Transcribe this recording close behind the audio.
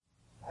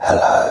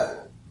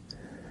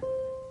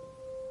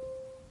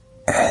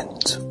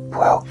and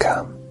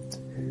welcome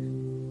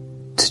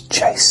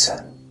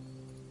to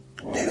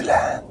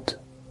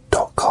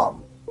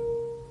Newland.com.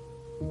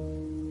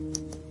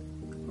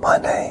 My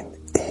name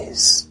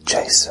is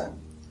Jason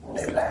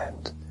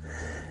Newland,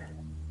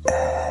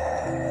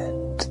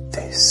 and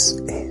this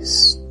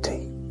is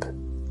Deep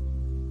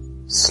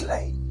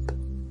Sleep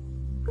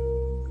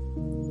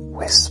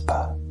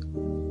Whisper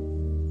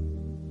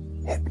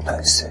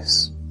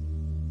Hypnosis.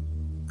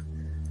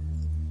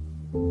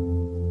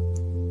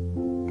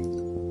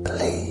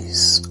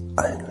 Please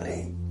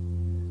only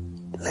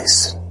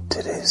listen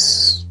to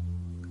this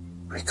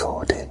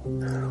recording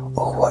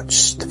or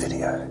watch the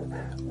video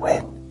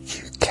when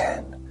you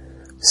can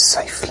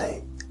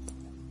safely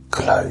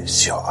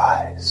close your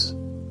eyes,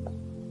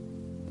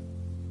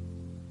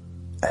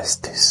 as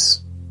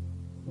this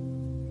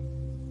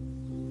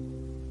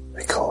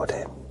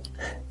recording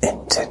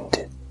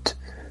intended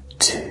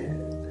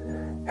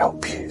to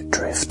help you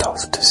drift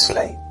off to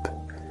sleep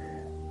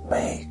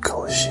may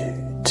cause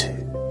you to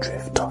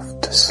drift off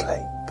to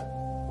sleep,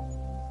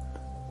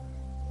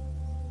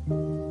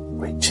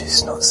 which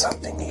is not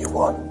something you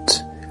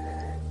want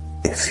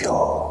if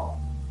you're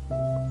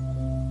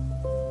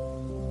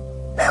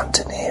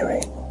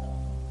mountaineering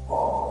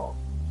or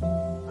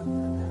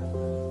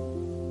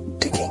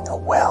digging a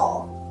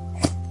well.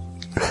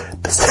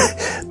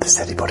 Does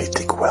anybody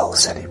dig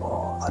wells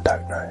anymore? I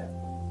don't know.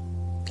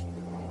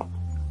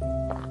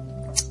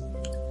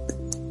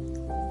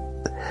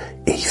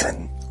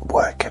 Even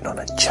working on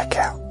a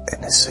checkout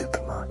in a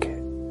supermarket,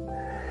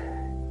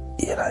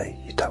 you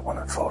don't want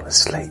to fall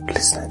asleep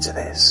listening to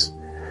this.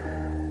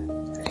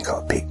 And you've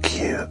got a big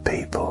queue of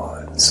people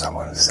and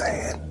someone's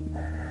saying,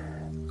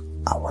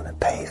 I want to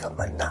pay for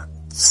my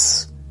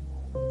nuts.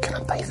 Can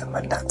I pay for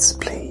my nuts,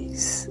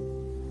 please?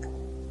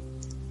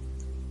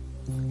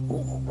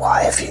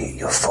 Why have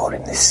you're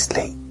falling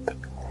asleep, but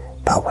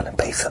I want to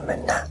pay for my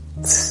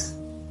nuts?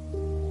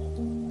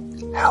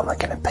 How am I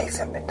going to pay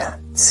for my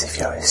nuts if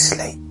you're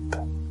asleep?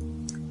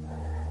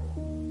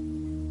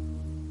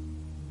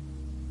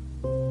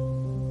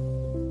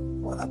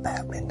 What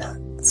about my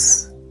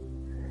nuts?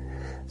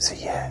 So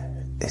yeah,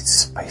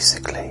 it's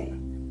basically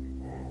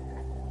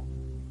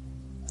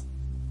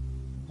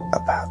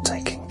about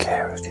taking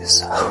care of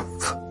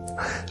yourself.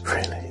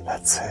 Really,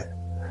 that's it.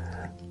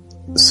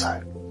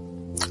 So,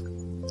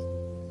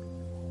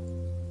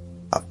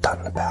 I've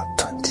done about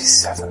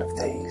 27 of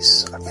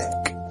these, I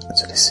think.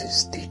 So this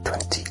is the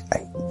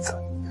 28th,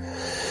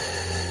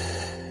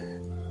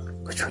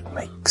 which would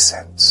make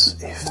sense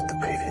if the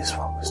previous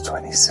one was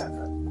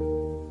 27.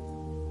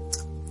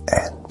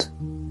 And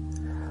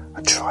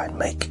I try and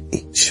make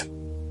each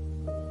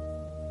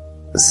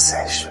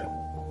session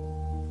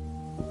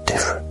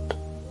different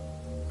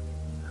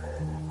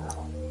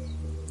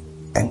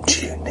and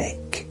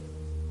unique,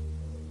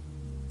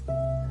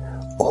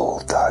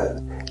 although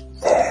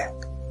there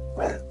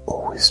will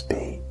always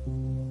be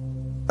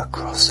a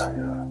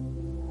crossover,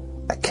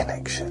 a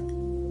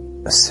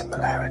connection, a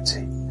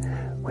similarity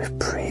with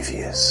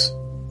previous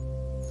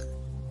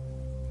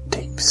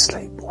deep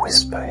sleep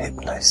whisper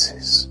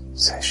hypnosis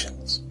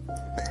sessions,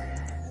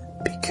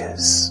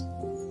 because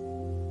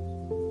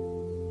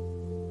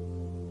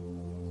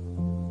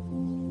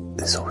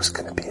there's always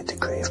going to be a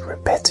degree of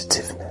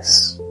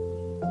repetitiveness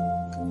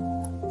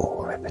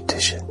or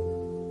repetition.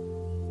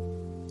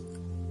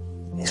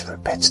 Is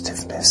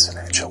repetitiveness an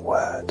actual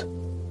word?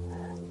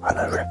 I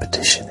know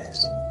repetition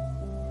is.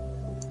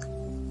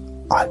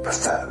 I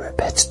prefer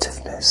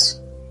repetitiveness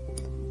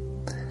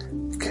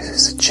because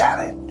it's a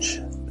challenge.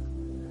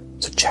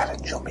 It's a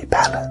challenge on my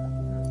palate.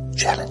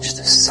 Challenge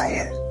to say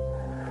it.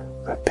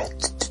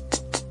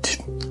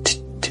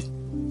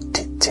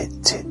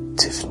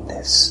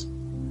 Repetitiveness.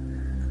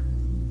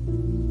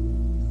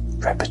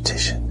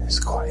 Repetition is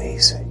quite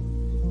easy.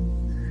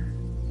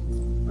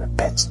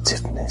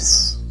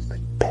 Repetitiveness.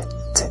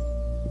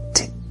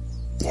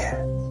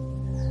 Yeah.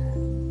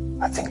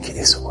 I think it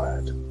is a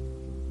word.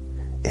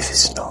 If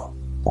it's not,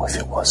 or if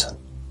it wasn't,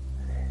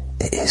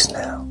 it is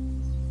now.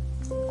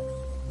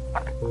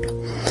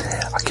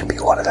 I can be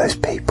one of those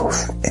people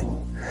in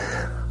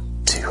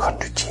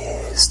 200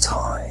 years'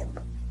 time.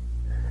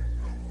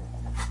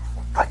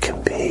 I can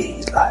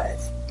be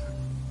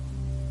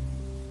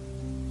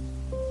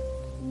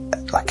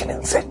like an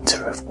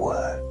inventor of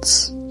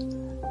words,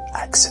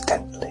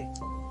 accidentally.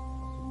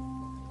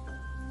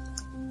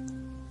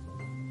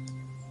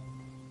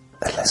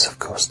 Unless, of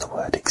course, the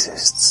word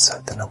exists, so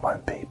then it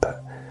won't be,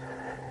 but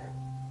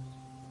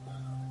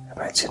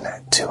imagine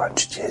that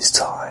 200 years'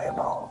 time,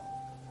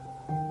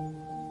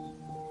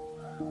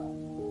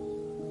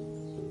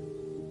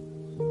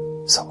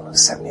 someone will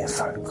send me a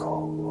phone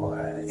call or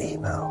an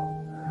email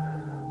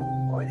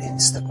or an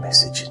instant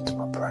message into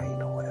my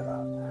brain or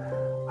whatever.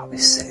 I'll be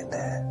sitting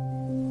there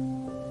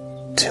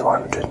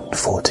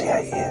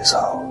 248 years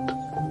old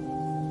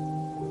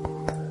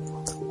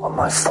on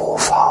my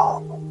fourth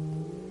heart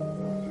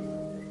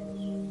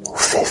or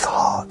fifth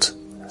heart,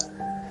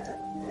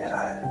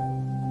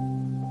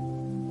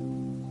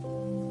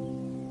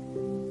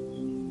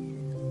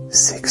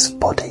 sixth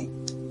body,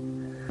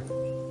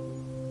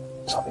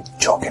 be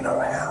jogging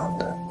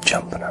around and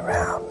jumping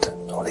around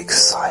and all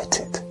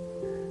excited.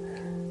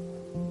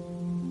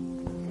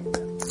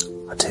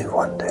 I do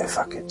wonder if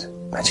I could,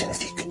 imagine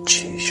if you could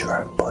choose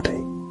your own body.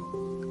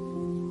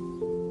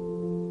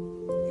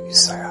 You could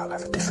say, I'll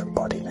have a different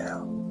body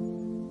now.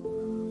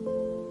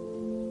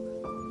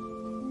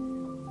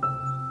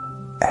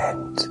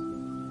 And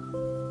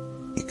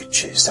you could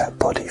choose that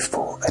body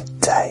for a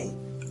day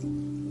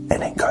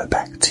and then go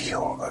back to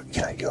your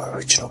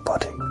original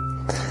body.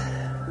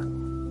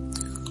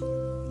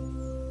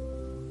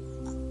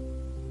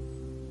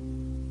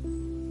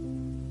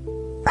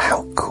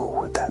 How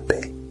cool would that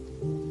be?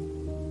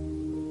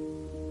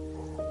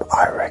 But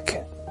I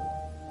reckon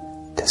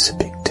there's a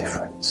big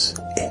difference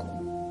in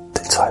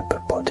the type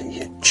of body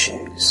you'd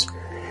choose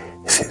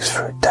if it was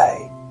for a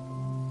day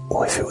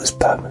or if it was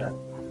permanent.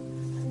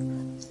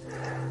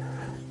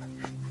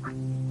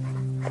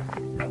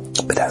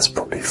 But that's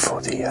probably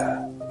for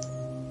the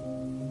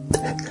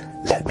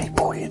let me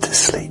bore you to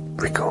sleep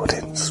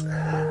recordings.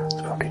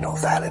 It's probably not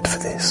valid for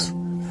this.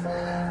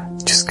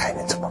 It just came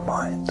into my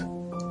mind.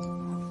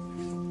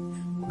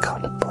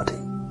 Kind of body.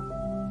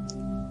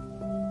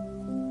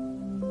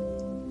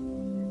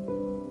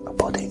 A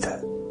body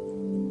that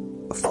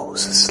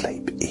falls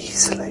asleep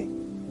easily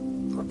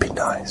would be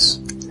nice.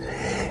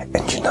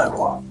 And you know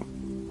what?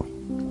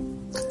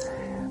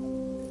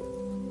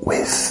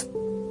 With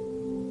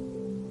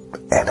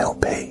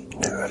NLP,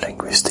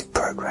 neuro-linguistic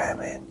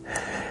programming,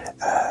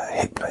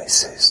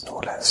 hypnosis and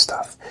all that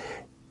stuff,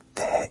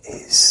 there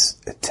is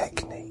a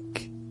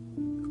technique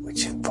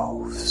which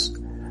involves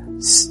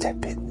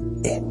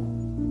stepping in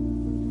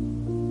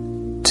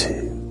to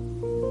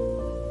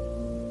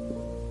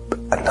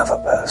another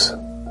person,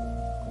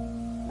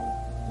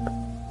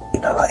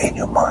 like in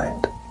your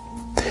mind,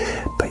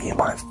 but you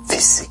might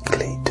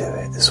physically do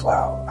it as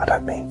well. I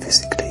don't mean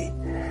physically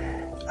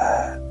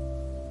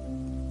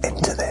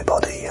into their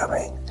body, I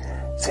mean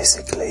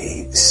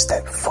physically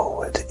step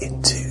forward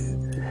into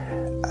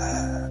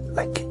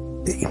like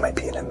it may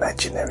be an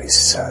imaginary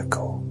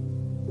circle,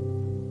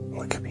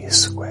 or it could be a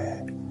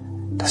square.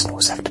 It doesn't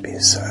always have to be a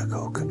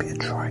circle, it could be a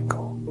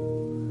triangle,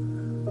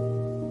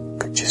 it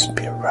could just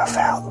be a rough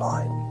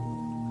outline.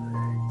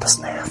 It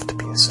doesn't have to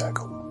be a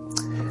circle.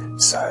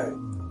 So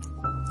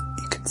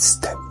you can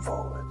step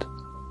forward.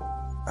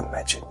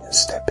 Imagine you're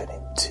stepping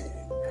into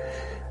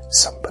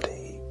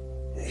somebody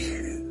who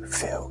you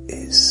feel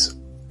is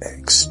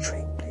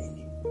extremely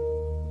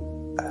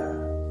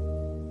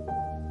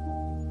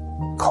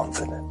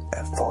confident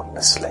at falling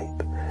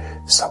asleep.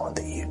 Someone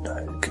that you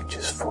know can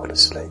just fall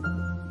asleep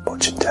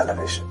watching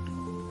television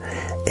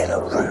in a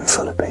room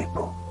full of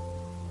people.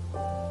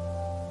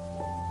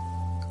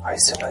 I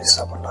used to know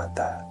someone like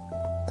that,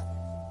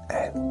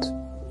 and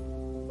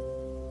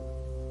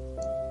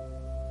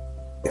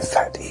in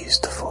fact he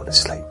used to fall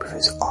asleep with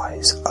his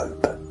eyes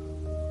open,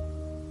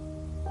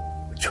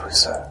 which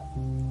was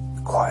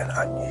quite an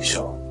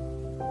unusual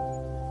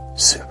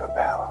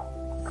superpower.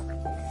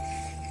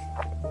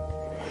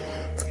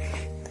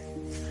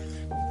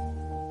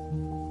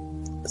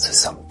 So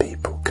some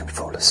people can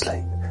fall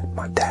asleep.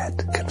 My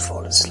dad can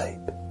fall asleep.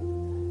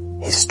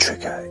 His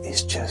trigger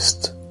is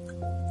just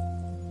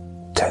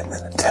turning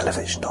the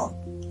television on.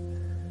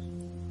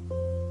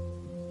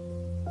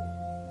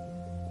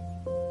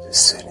 As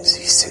soon as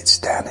he sits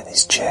down in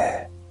his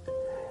chair,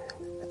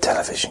 the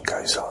television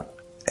goes on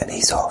and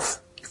he's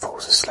off. He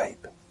falls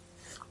asleep.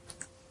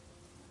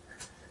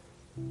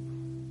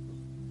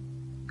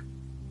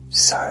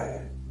 So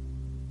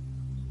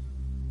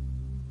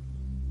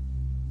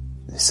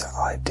this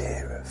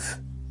idea of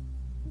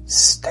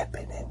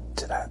stepping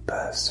into that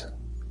person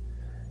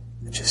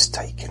and just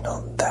taking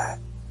on that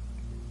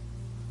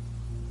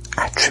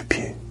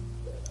attribute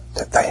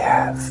that they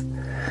have,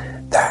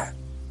 that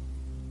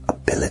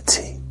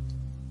ability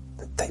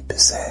that they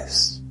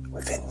possess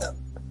within them,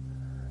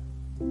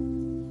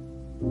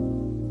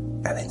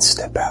 and then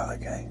step out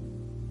again.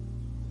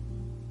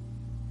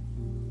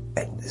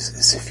 And it's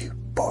as if you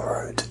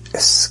borrowed a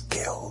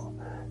skill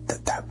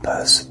that that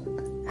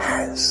person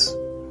has.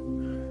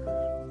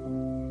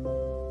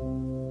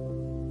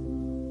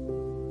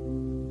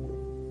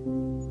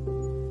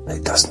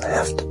 It doesn't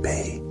have to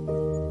be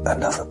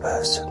another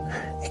person,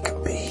 it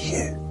can be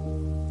you.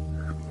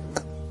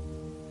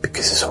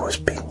 Because there's always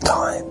been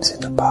times in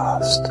the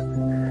past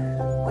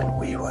when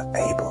we were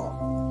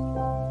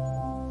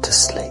able to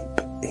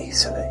sleep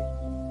easily.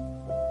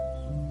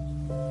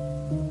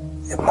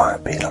 It might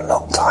have been a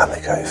long time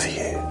ago for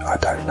you, I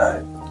don't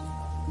know.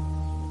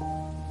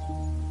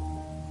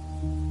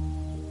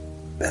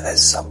 But at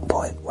some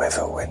point,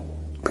 whether when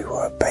we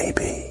were a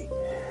baby,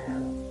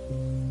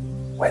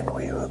 when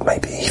we were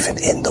maybe even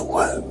in the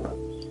womb,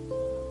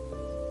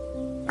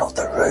 not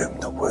the room,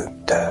 the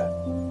womb,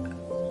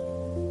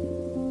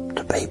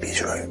 the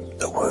baby's room,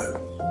 the womb,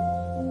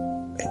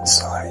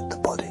 inside the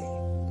body,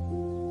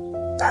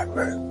 that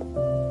room,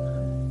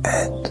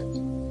 and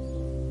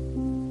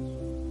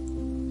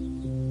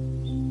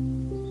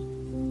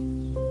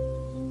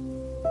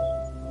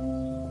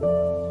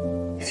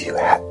if you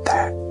had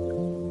that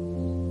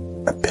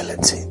ability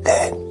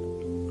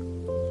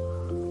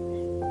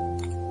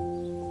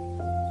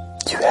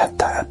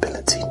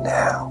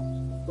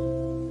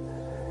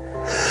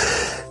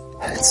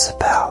It's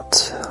about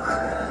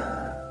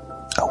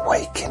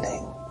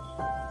awakening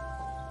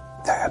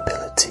that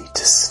ability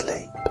to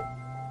sleep.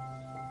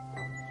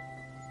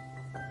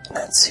 And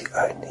that's the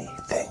only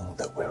thing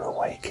that we're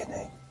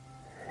awakening,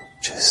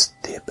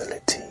 just the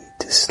ability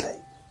to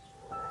sleep.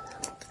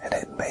 And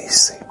it may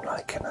seem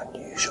like an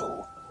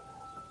unusual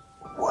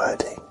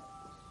wording.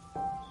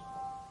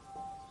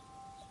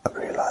 I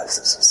realise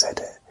as I said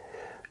it,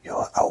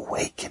 you're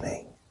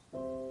awakening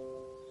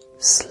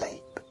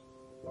sleep.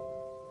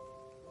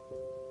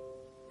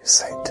 You're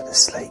saying to the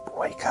sleep,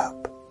 wake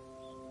up.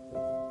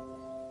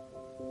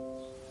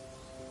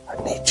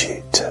 I need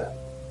you to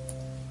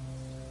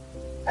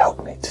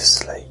help me to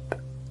sleep.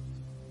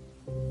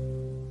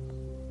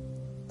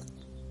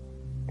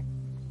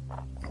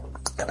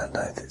 And I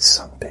know that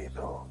some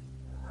people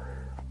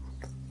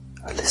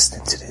are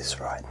listening to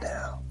this right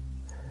now.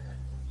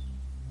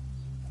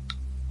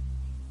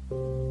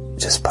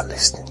 Just by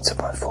listening to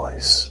my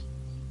voice,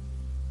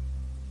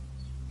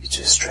 you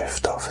just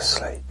drift off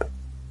asleep,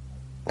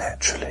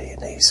 naturally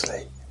and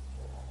easily.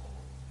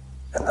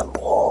 And the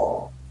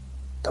more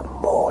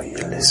you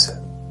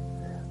listen,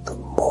 the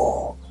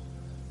more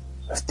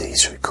of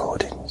these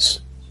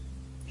recordings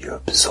you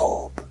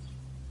absorb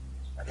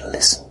and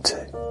listen to,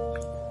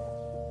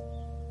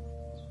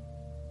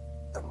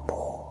 the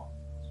more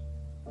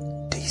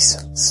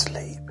decent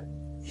sleep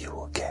you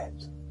will get.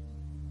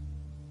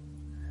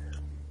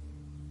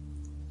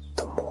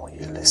 The more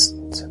you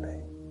listen to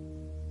me,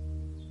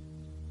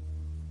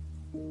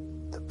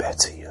 the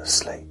better your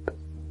sleep,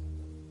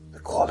 the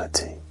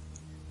quality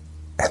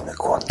and the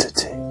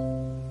quantity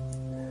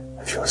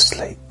of your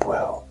sleep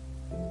will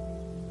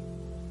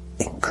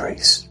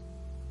increase,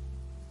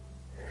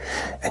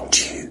 and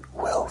you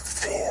will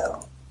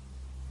feel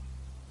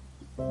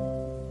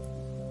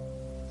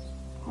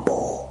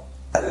more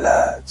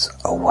alert,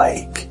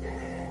 awake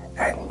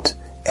and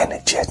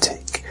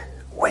energetic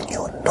when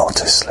you're not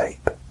asleep.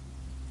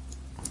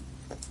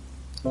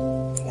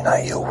 You know,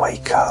 you'll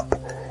wake up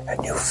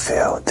and you'll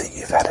feel that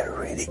you've had a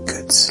really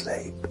good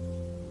sleep.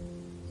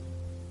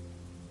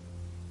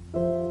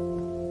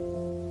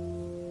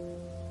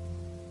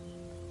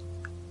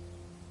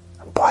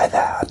 And by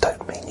that I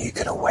don't mean you're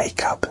going to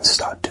wake up and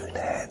start doing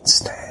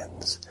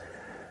handstands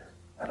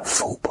and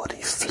full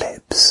body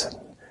flips and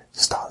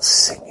start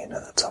singing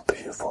at the top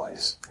of your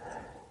voice.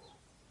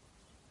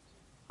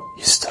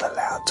 You're still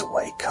allowed to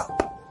wake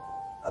up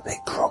a bit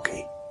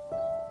groggy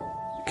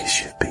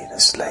because you've been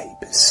asleep.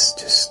 It's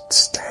just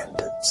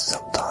standard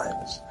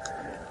sometimes.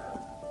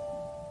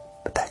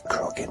 But that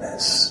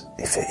grogginess,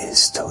 if it is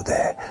still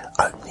there,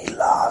 only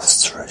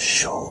lasts for a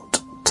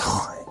short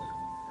time.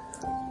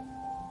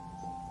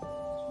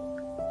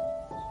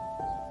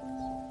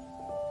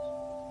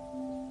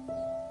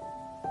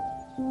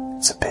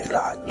 It's a bit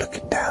like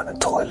looking down a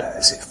toilet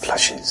as it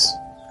flushes.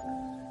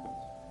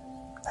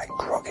 That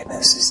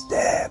grogginess is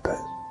there, but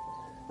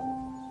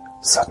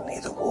suddenly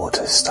the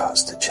water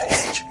starts to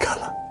change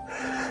colour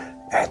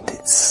and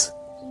it's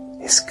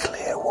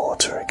clear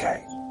water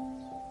again.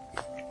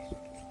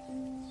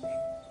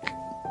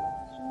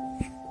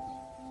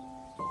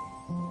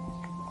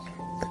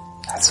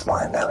 That's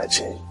my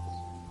analogy.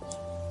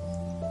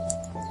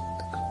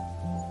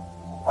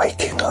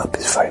 Waking up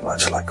is very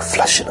much like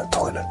flushing a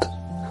toilet.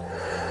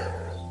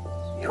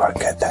 You won't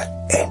get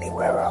that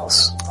anywhere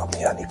else. I'm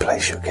the only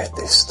place you'll get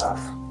this stuff.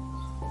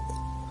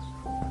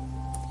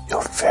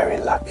 You're very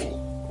lucky.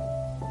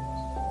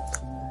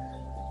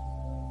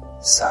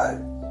 So,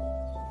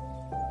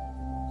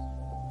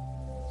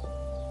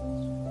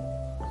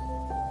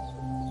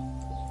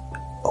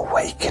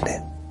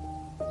 awakening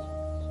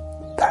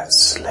that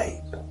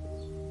sleep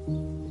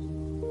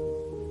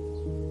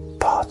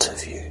part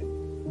of you,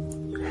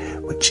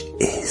 which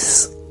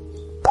is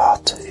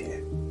part of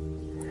you,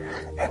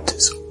 and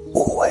has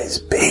always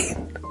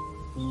been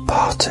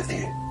part of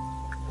you,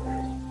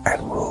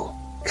 and will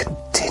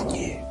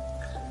continue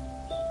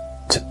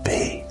to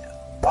be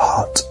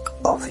part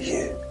of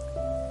you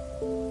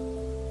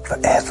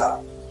forever.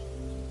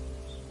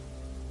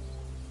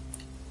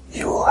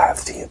 You will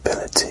have the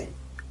ability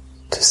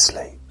to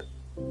sleep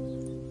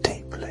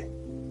deeply.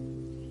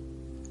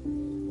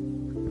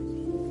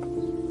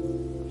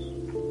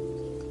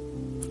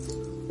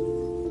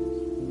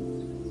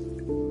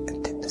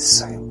 And in the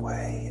same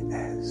way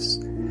as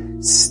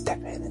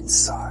stepping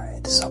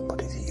inside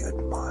somebody that you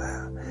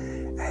admire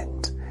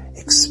and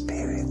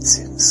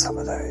experiencing some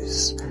of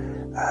those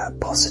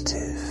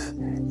positive,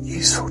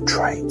 useful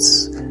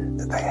traits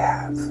that they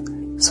have,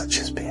 such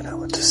as being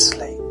able to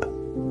sleep,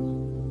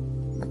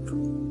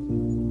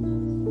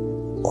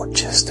 or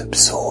just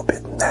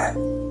absorbing that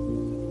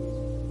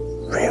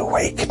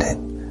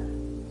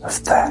reawakening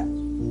of that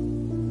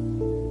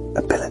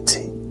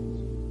ability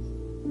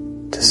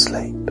to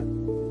sleep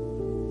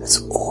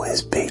that's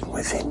always been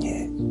within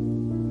you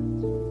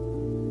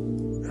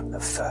from the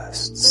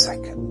first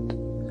second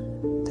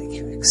that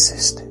you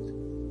existed.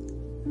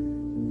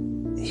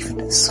 Even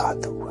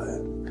inside the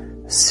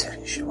womb, as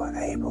soon as you were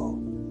able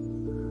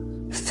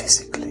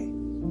physically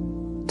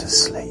to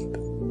sleep,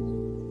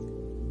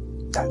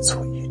 that's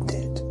what you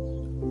did.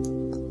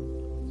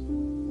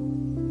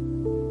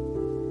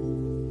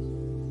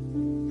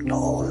 Not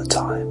all the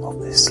time,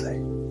 obviously,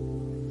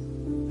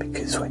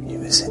 because when you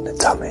was in the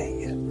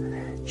tummy,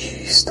 you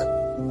used to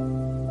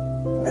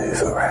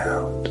move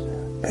around,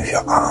 move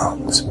your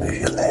arms, move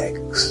your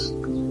legs,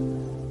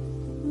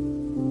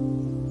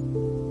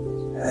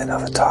 and then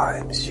other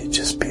times you'd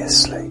just be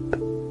asleep.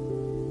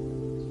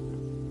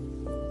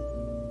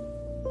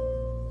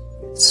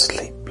 You'd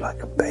sleep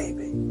like a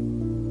baby.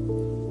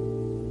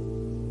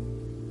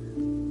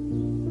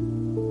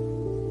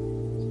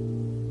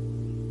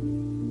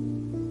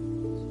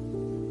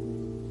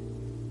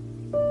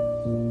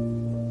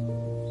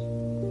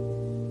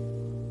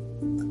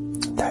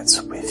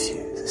 That's with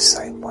you the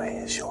same way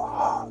as your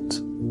heart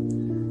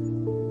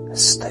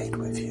has stayed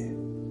with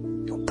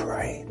you, your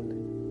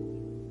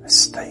brain has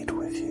stayed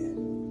with you,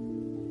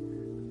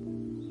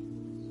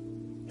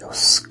 your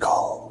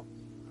skull,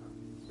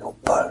 your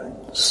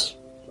bones,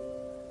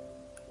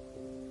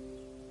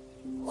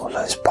 all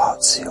those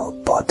parts of your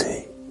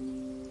body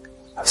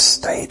have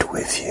stayed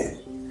with you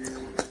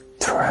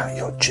throughout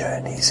your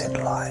journeys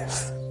in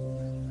life.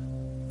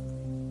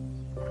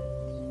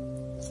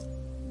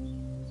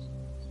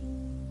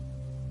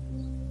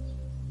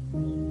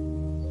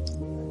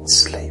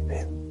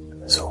 Sleeping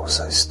has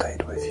also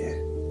stayed with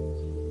you.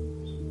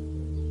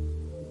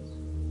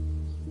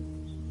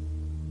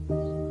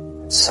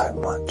 So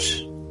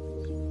much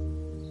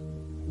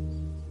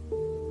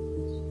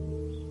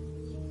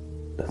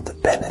of the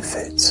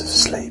benefits of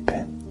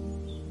sleeping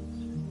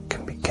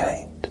can be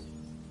gained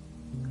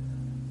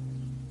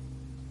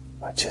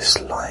by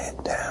just lying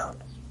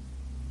down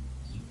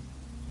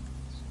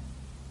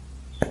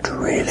and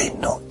really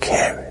not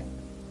caring.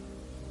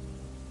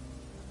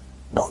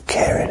 Not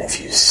caring if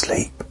you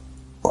sleep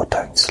or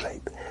don't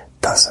sleep,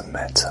 doesn't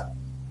matter.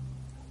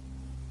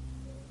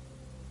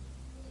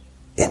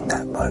 In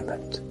that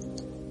moment,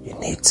 you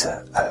need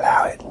to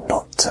allow it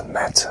not to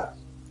matter,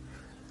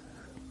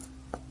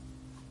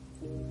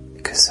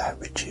 because that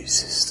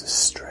reduces the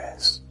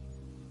stress.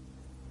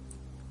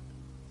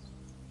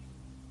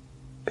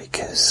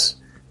 Because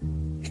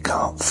you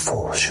can't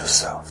force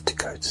yourself to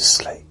go to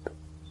sleep.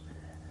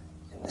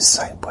 In the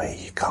same way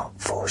you can't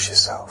force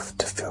yourself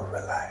to feel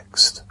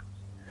relaxed.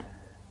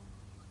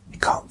 You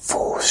can't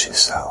force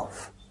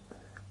yourself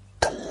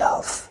to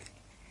love.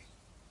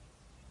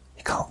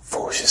 You can't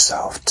force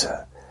yourself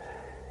to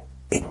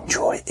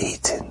enjoy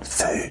eating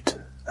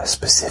food, a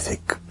specific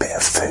bit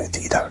of food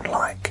that you don't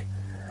like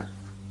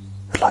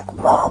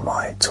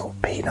Marmite or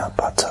peanut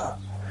butter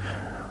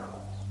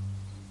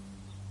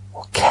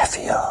or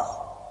caviar,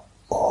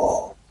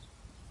 or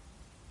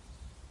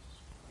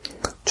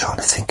trying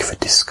to think of a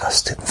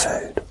disgusting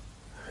food.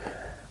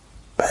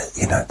 But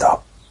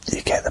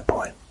you get the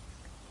point.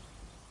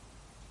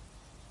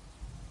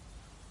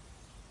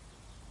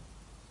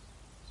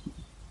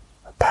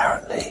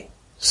 Apparently,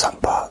 some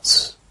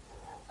parts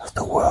of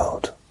the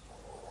world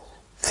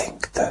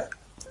think that,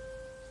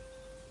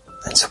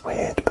 it's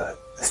weird, but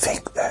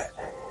think that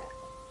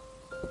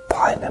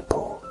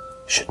pineapple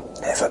should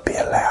never be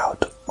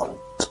allowed on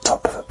the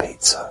top of a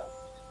pizza.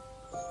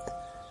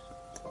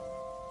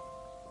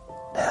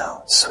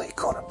 Now, sweet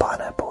corn and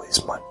pineapple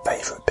is my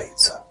favourite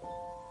pizza.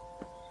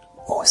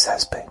 Always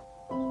has been,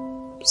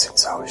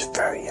 since I was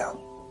very young.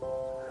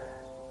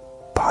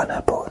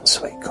 Pineapple and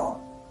sweet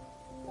corn.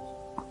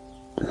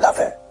 Love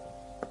it.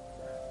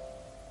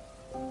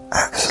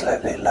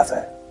 Absolutely love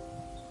it.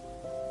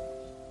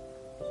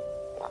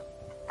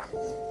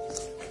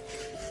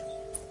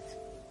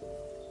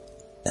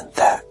 And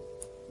that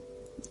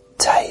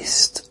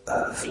taste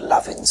of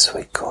loving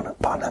sweet corn and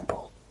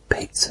pineapple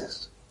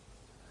pizzas,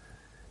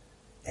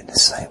 in the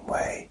same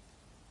way,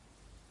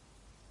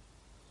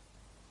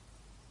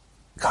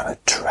 kind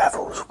of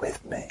travels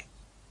with me.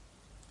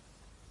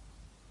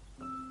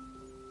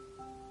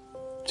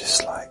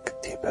 Just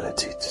like the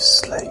ability to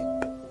sleep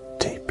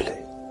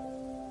deeply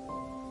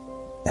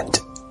and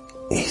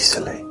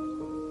easily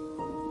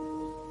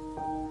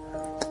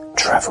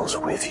travels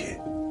with you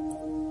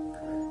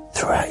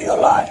throughout your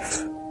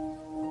life.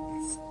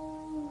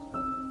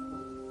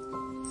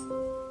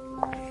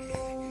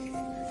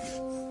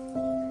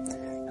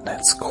 And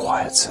that's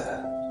quite it's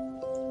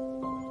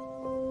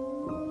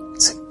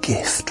a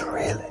gift,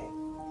 really,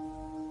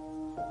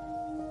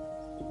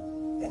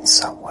 in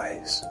some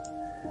ways.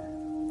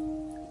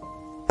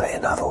 But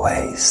in other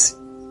ways,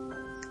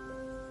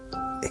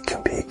 it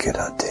can be a good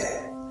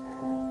idea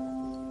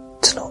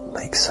to not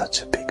make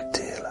such a big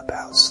deal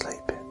about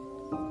sleeping,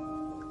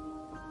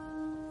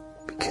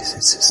 because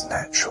it's as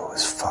natural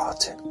as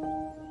farting.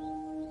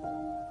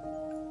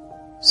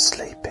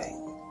 Sleeping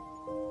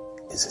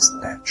is as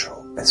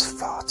natural as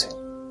farting.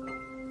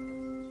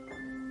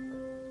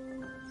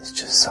 It's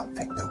just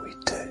something that we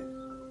do.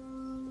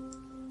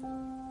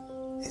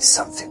 It's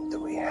something that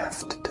we have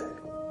to do.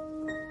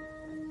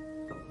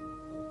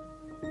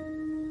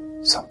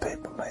 Some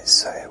people may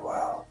say,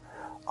 well,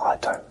 I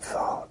don't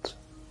fart.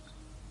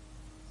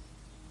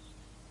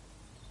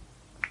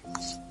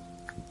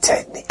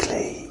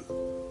 Technically,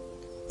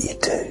 you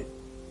do.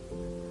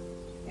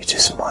 You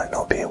just might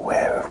not be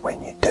aware of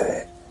when you do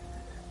it.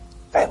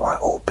 They might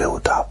all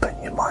build up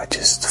and you might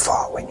just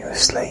fart when you're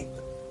asleep.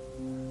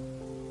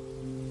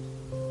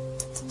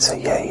 So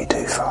yeah, you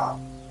do fart.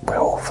 We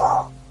all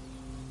fart.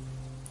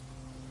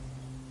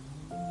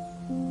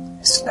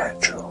 It's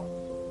natural.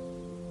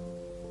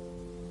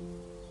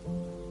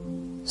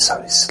 So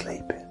is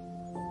sleeping.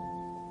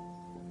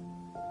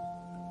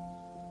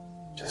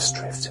 Just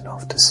drifting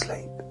off to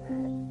sleep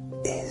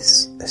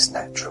is as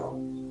natural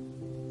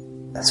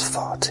as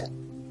farting.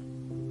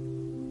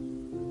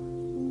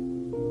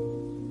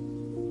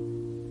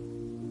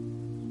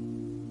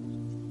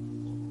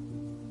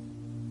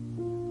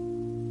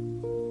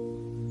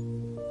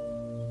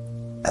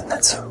 And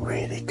that's a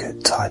really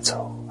good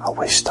title. I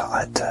wish that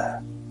I'd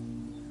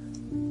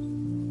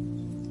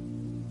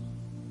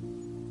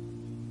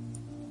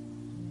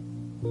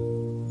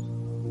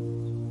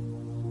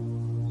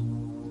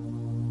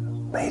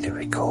made a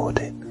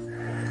recording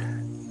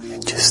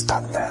and just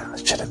done that. I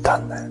should have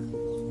done that.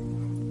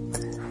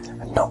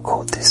 And not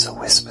called this a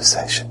whisper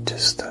session,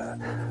 just a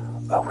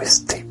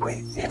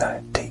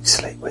deep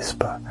sleep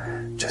whisper.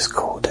 Just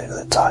called it,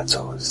 the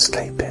title was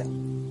Sleeping.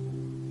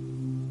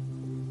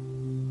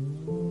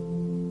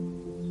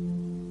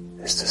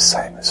 It's the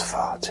same as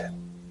farting.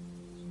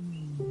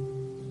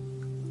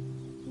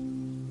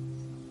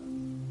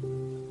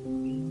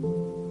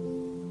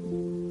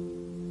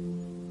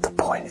 The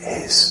point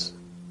is,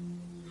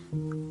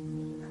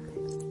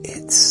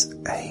 it's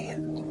a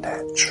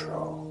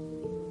natural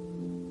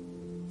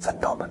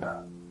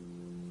phenomena.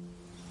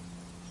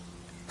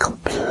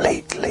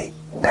 Completely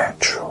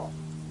natural.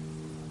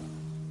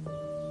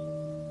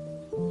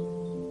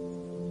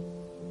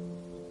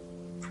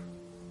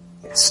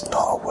 It's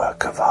not a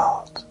work of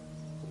art.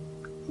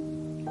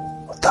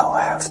 Although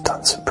I have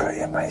done some pretty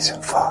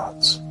amazing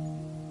farts.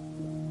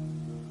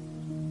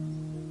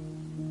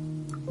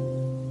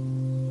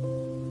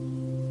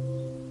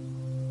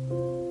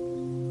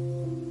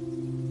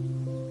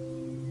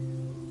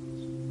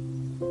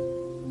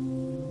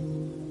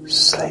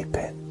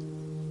 Sleeping.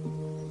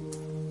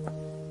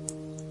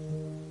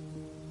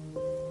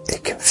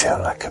 It can feel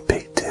like a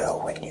big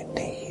deal when you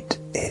need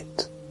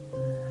it.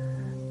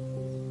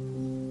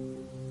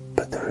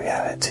 But the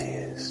reality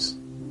is,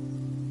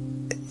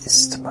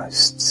 it's the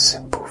most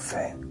simple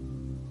thing.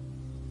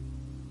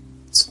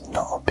 It's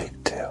not a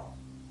big deal.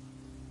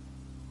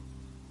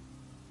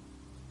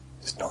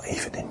 It's not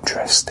even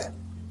interesting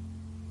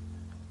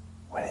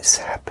when it's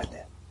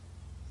happening.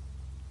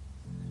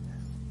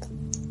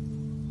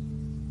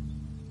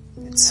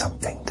 It's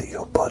something that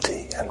your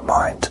body and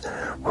mind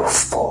will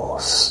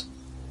force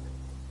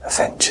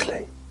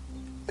eventually,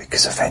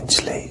 because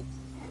eventually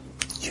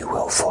you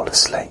will fall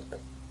asleep,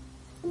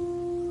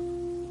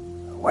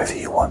 whether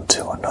you want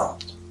to or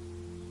not.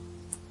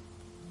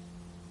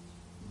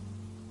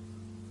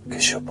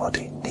 Because your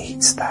body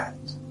needs that.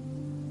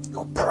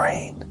 Your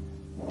brain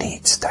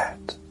needs that.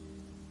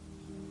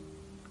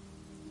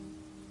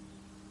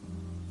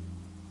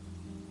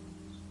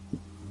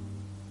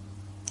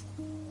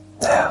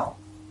 Now,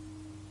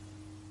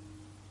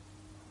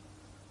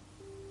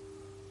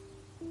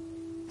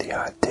 the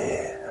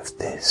idea of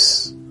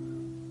this,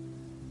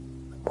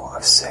 what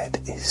I've said,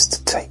 is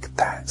to take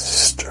that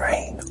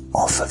strain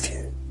off of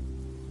you,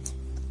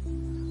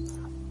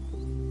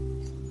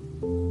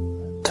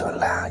 to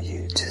allow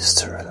you just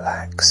to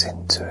relax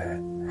into it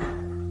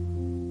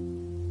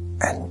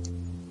and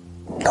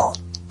not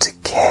to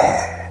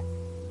care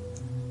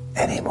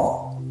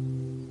anymore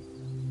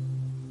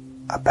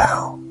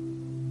about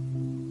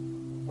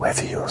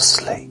whether you'll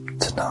sleep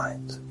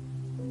tonight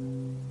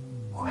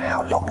or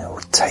how long it will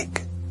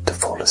take to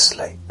fall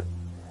asleep.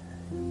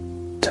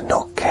 To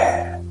not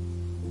care,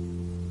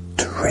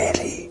 to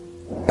really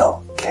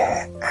not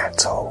care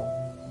at all,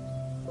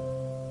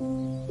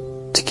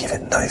 to give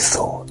it no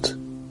thought,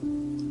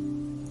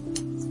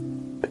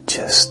 but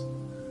just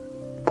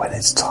when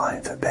it's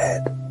time for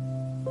bed,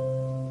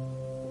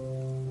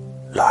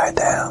 lie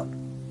down.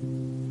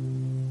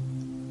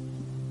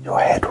 Your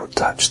head will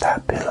touch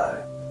that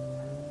pillow,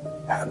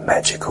 that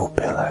magical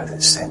pillow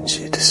that sends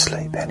you to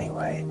sleep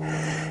anyway,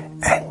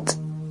 and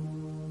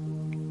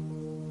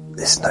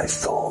there's no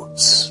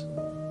thoughts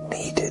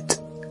needed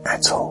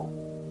at all.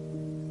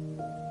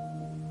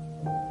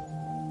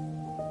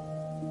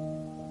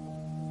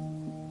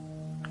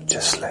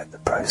 Just let the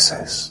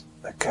process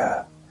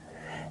occur.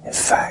 In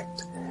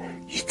fact,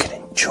 you can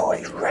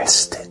enjoy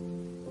resting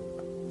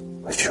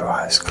with your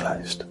eyes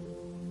closed.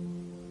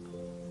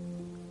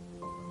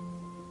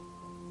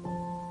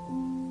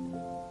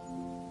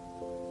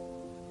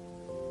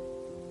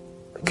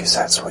 Because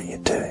that's what you're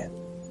doing.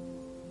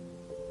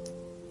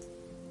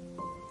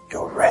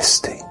 You're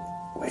resting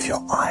with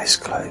your eyes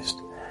closed.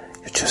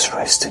 You're just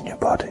resting your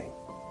body.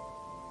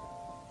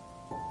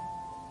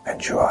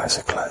 And your eyes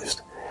are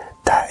closed.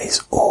 That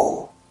is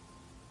all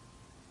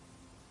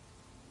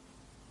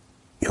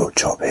your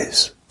job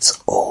is.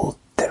 It's all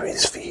there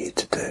is for you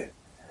to do.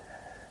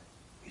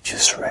 You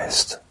just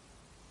rest.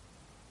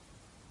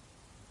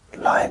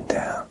 Lying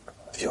down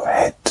with your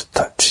head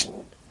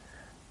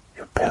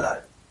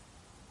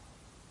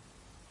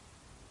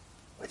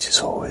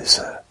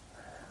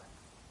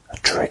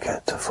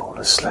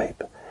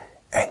asleep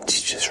and you're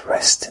just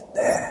resting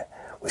there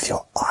with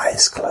your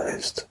eyes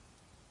closed.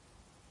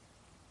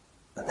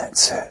 And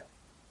that's it.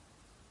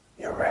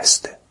 You're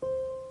resting.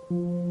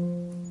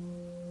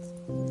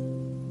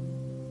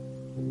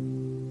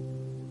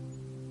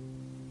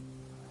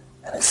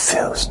 And it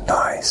feels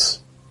nice.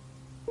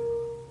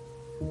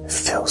 It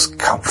feels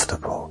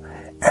comfortable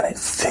and it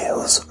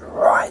feels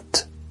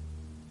right.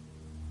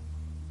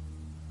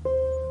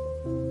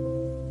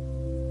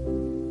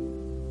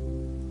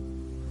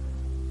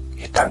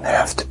 You don't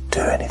have to do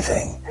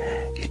anything.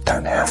 You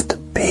don't have to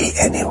be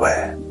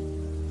anywhere.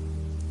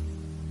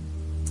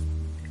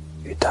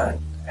 You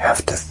don't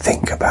have to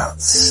think about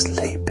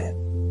sleeping.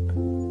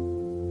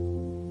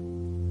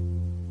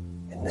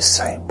 In the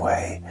same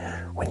way,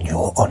 when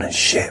you're on a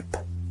ship,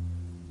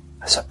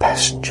 as a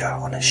passenger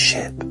on a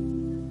ship,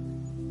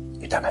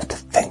 you don't have to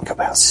think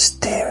about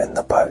steering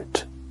the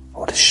boat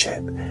or the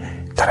ship.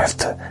 You don't have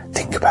to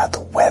think about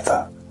the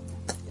weather.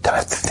 You don't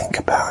have to think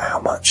about how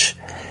much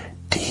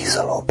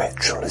diesel or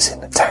petrol is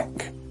in the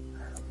tank.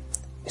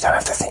 You don't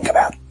have to think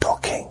about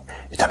docking.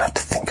 You don't have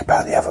to think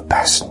about the other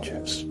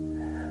passengers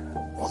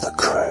or the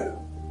crew.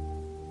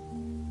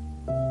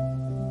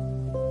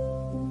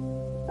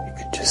 You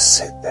can just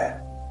sit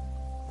there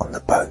on the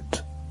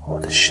boat or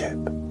the ship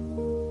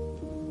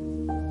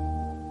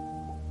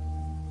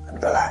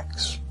and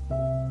relax.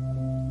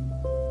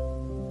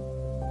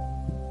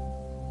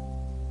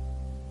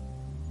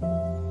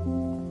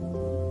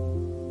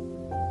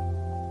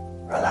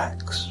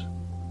 Relax.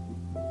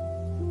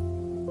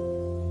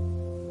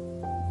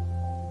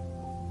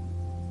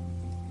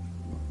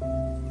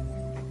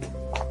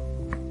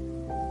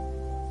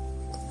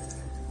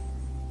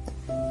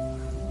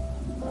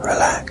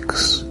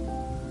 Relax.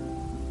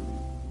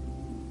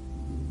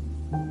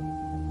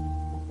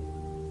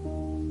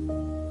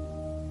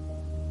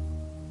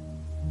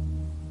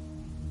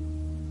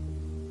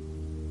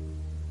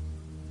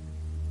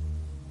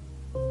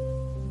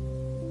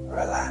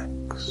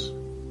 Relax.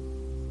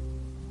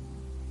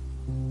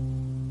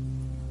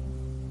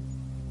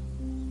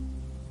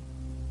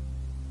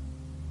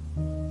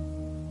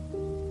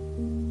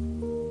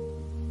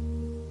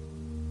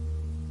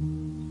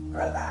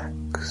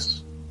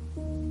 Relax.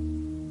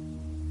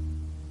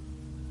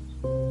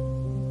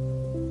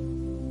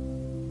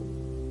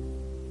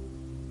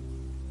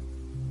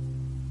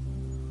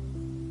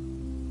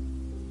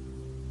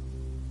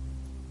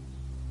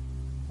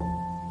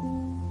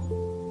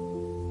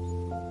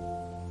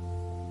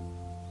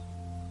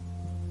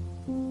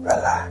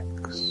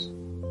 Relax.